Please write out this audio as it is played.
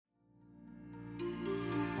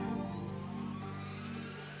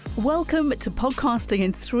Welcome to Podcasting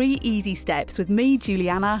in 3 Easy Steps with me,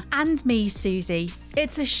 Juliana. And me, Susie.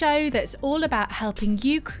 It's a show that's all about helping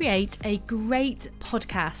you create a great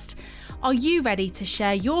podcast. Are you ready to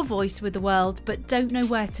share your voice with the world but don't know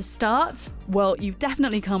where to start? Well, you've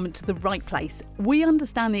definitely come to the right place. We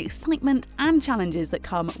understand the excitement and challenges that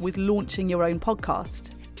come with launching your own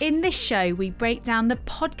podcast. In this show, we break down the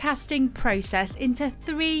podcasting process into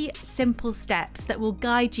 3 simple steps that will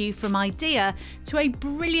guide you from idea to a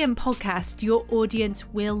brilliant podcast your audience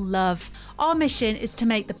will love. Our mission is to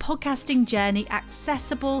make the podcasting journey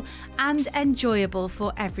accessible and enjoyable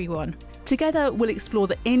for everyone. Together, we'll explore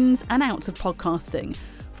the ins and outs of podcasting,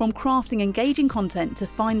 from crafting engaging content to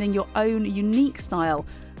finding your own unique style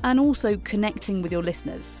and also connecting with your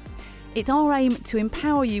listeners. It's our aim to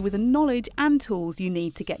empower you with the knowledge and tools you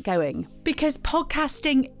need to get going. Because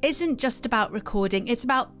podcasting isn't just about recording, it's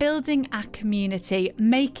about building a community,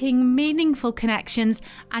 making meaningful connections,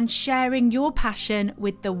 and sharing your passion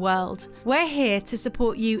with the world. We're here to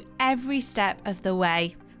support you every step of the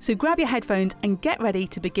way. So grab your headphones and get ready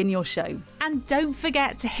to begin your show. And don't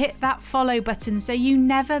forget to hit that follow button so you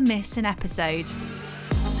never miss an episode.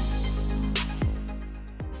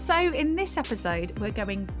 So in this episode, we're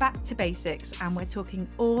going back to basics and we're talking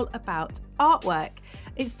all about artwork.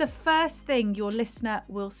 It's the first thing your listener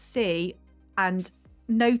will see and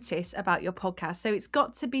notice about your podcast. So it's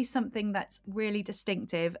got to be something that's really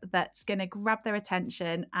distinctive, that's going to grab their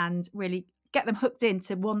attention and really get them hooked in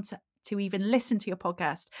to want to even listen to your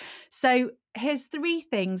podcast. So here's 3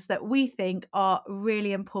 things that we think are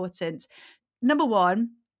really important. Number 1,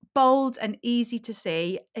 bold and easy to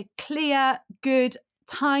see, a clear, good,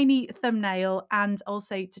 tiny thumbnail, and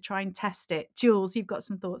also to try and test it. Jules, you've got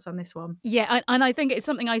some thoughts on this one. Yeah, and I think it's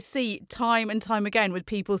something I see time and time again with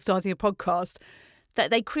people starting a podcast, that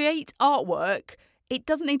they create artwork. It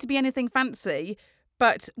doesn't need to be anything fancy,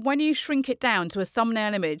 but when you shrink it down to a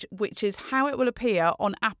thumbnail image, which is how it will appear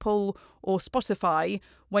on Apple or Spotify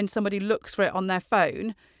when somebody looks for it on their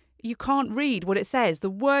phone, you can't read what it says. The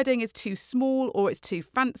wording is too small or it's too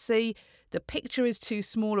fancy. The picture is too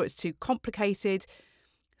small or it's too complicated.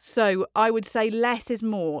 So I would say less is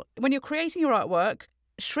more. When you're creating your artwork,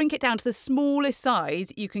 shrink it down to the smallest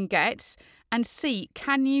size you can get and see,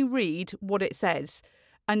 can you read what it says?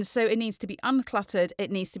 And so it needs to be uncluttered. It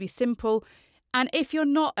needs to be simple. And if you're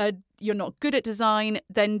not good at design,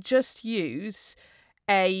 then just use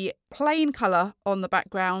a plain colour on the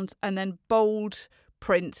background and then bold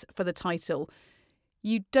print for the title.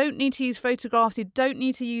 You don't need to use photographs. You don't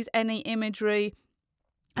need to use any imagery.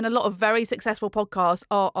 And a lot of very successful podcasts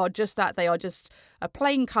are just that. They are just a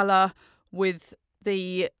plain colour with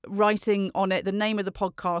the writing on it, the name of the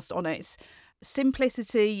podcast on it.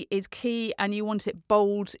 Simplicity is key, and you want it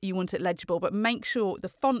bold, you want it legible, but make sure the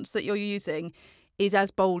font that you're using is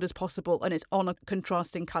as bold as possible and it's on a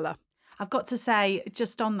contrasting colour. I've got to say,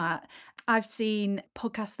 just on that, I've seen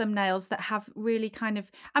podcast thumbnails that have really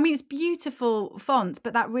it's beautiful font,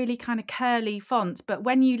 but that really kind of curly font. But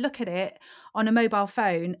when you look at it on a mobile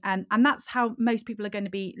phone, and that's how most people are going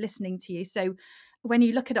to be listening to you. So when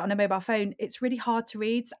you look at it on a mobile phone, it's really hard to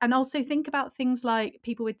read. And also think about things like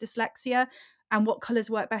people with dyslexia and what colours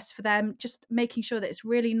work best for them, just making sure that it's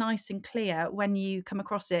really nice and clear when you come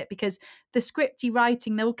across it, because the scripty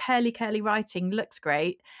writing, the curly writing looks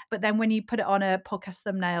great, but then when you put it on a podcast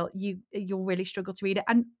thumbnail, you'll really struggle to read it.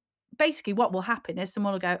 And basically what will happen is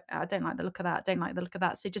someone will go, I don't like the look of that, I don't like the look of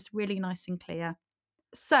that. So just really nice and clear.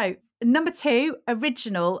 So number 2,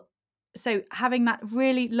 original. So having that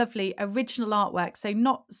really lovely original artwork, so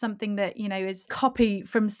not something that, is copy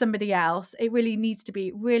from somebody else. It really needs to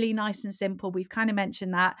be really nice and simple. We've kind of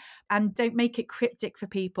mentioned that, and don't make it cryptic for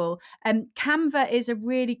people. Canva is a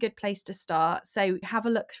really good place to start. So have a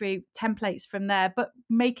look through templates from there, but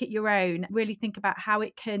make it your own. Really think about how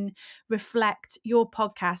it can reflect your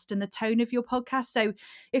podcast and the tone of your podcast. So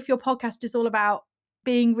if your podcast is all about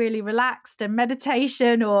being really relaxed and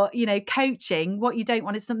meditation or, coaching, what you don't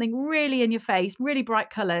want is something really in your face, really bright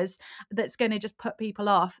colours that's going to just put people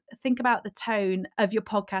off. Think about the tone of your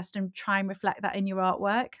podcast and try and reflect that in your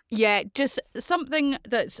artwork. Yeah, just something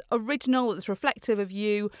that's original, that's reflective of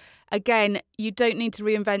you. Again, you don't need to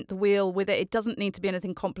reinvent the wheel with it. It doesn't need to be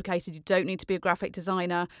anything complicated. You don't need to be a graphic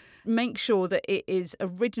designer. Make sure that it is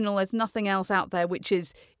original. There's nothing else out there which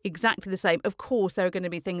is exactly the same. Of course, there are going to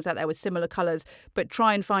be things out there with similar colours, but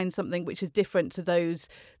try and find something which is different to those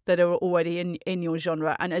that are already in your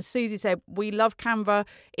genre. And as Susie said, we love Canva.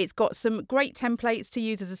 It's got some great templates to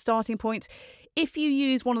use as a starting point. if you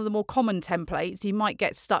use one of the more common templates, you might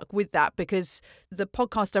get stuck with that because the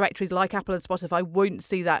podcast directories like Apple and Spotify won't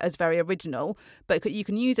see that as very original. But you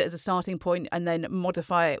can use it as a starting point and then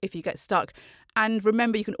modify it if you get stuck. And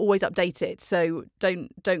remember, you can always update it. So don't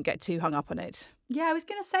get too hung up on it. Yeah, I was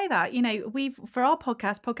going to say that, for our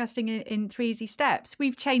podcast, Podcasting in 3 Easy Steps,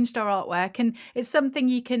 we've changed our artwork, and it's something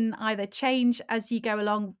you can either change as you go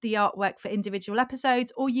along, the artwork for individual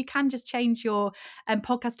episodes, or you can just change your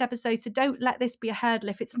podcast episode. So don't let this be a hurdle.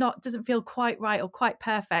 If it's doesn't feel quite right or quite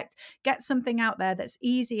perfect, get something out there that's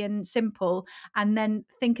easy and simple, and then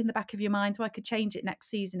think in the back of your mind, I could change it next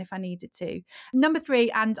season if I needed to. Number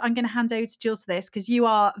 3, and I'm going to hand over to Jules for this because you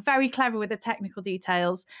are very clever with the technical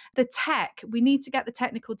details. The tech, we need to get the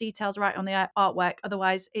technical details right on the artwork,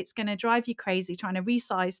 otherwise it's going to drive you crazy trying to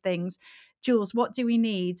resize things. Jules, what do we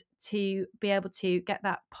need to be able to get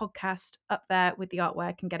that podcast up there with the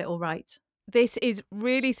artwork and get it all right? This is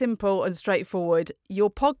really simple and straightforward. Your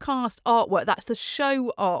podcast artwork, that's the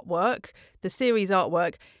show artwork, the series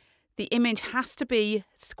artwork, the image has to be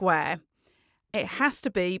square. It has to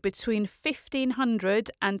be between 1,500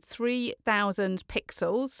 and 3,000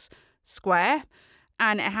 pixels square.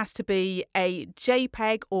 And it has to be a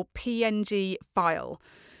JPEG or PNG file.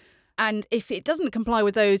 And if it doesn't comply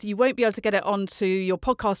with those, you won't be able to get it onto your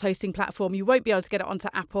podcast hosting platform. You won't be able to get it onto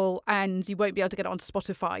Apple, and you won't be able to get it onto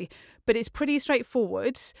Spotify. But it's pretty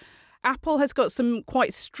straightforward. Apple has got some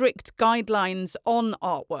quite strict guidelines on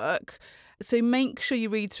artwork. So make sure you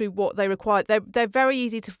read through what they require. They're very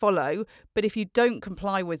easy to follow, but if you don't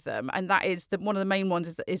comply with them, and that is one of the main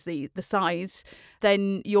ones is the size,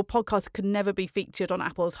 then your podcast can never be featured on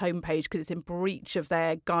Apple's homepage because it's in breach of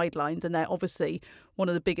their guidelines, and they're obviously one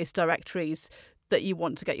of the biggest directories that you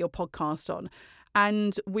want to get your podcast on.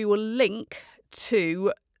 And we will link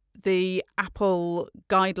to the Apple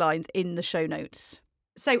guidelines in the show notes.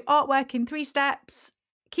 So artwork in 3 steps.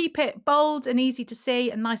 Keep it bold and easy to see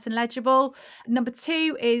and nice and legible. Number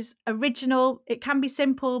 2 is original. It can be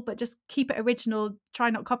simple, but just keep it original.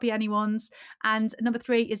 Try not copy anyone's. And number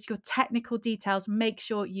 3 is your technical details. Make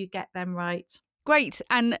sure you get them right. Great.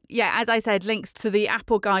 And yeah, as I said, links to the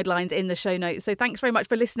Apple guidelines in the show notes. So thanks very much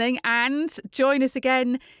for listening, and join us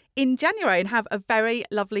again in January, and have a very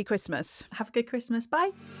lovely Christmas. Have a good Christmas.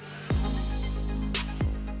 Bye.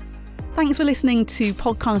 Thanks for listening to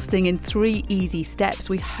Podcasting in 3 Easy Steps.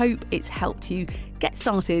 We hope it's helped you get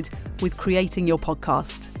started with creating your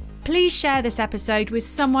podcast. Please share this episode with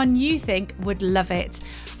someone you think would love it.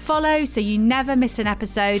 Follow so you never miss an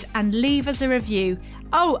episode, and leave us a review.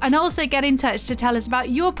 Oh, and also get in touch to tell us about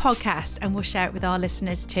your podcast, and we'll share it with our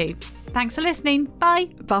listeners too. Thanks for listening. Bye.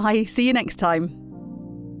 Bye. See you next time.